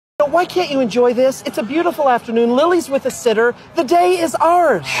Why can't you enjoy this? It's a beautiful afternoon. Lily's with a sitter. The day is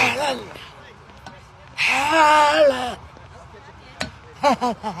ours. Helen! Helen!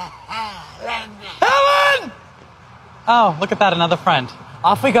 Helen! Oh, look at that, another friend.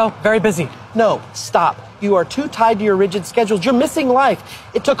 Off we go, very busy. No, stop. You are too tied to your rigid schedules. You're missing life.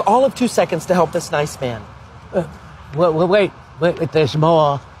 It took all of 2 seconds to help this nice man. Wait, there's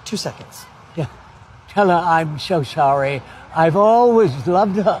more. 2 seconds. Yeah. Tell her I'm so sorry. I've always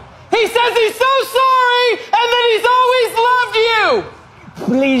loved her. He says he's so sorry and that he's always loved you!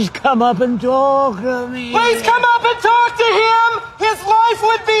 Please come up and talk to me. Please come up and talk to him! His life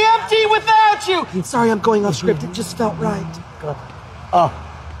would be empty without you! Sorry, I'm going off script. It just felt right. Oh.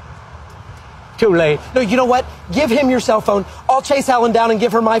 Too late. No, you know what? Give him your cell phone. I'll chase Helen down and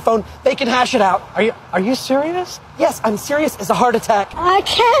give her my phone. They can hash it out. Are you serious? Yes, I'm serious as a heart attack. I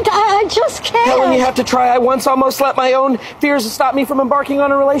can't. I just can't. Helen, you have to try. I once almost let my own fears stop me from embarking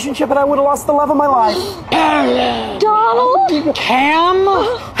on a relationship, and I would have lost the love of my life. Donald? Cam?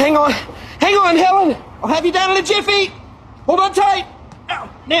 Hang on, Helen. I'll have you down in a jiffy. Hold on tight. Ow,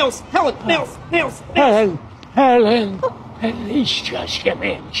 nails, Helen, nails. Helen, at least just give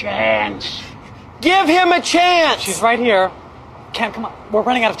me a chance. Give him a chance. She's right here. Cam, come on. We're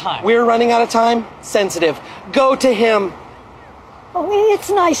running out of time. We're running out of time? Sensitive. Go to him. Oh,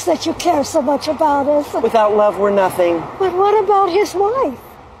 it's nice that you care so much about us. Without love, we're nothing. But what about his wife?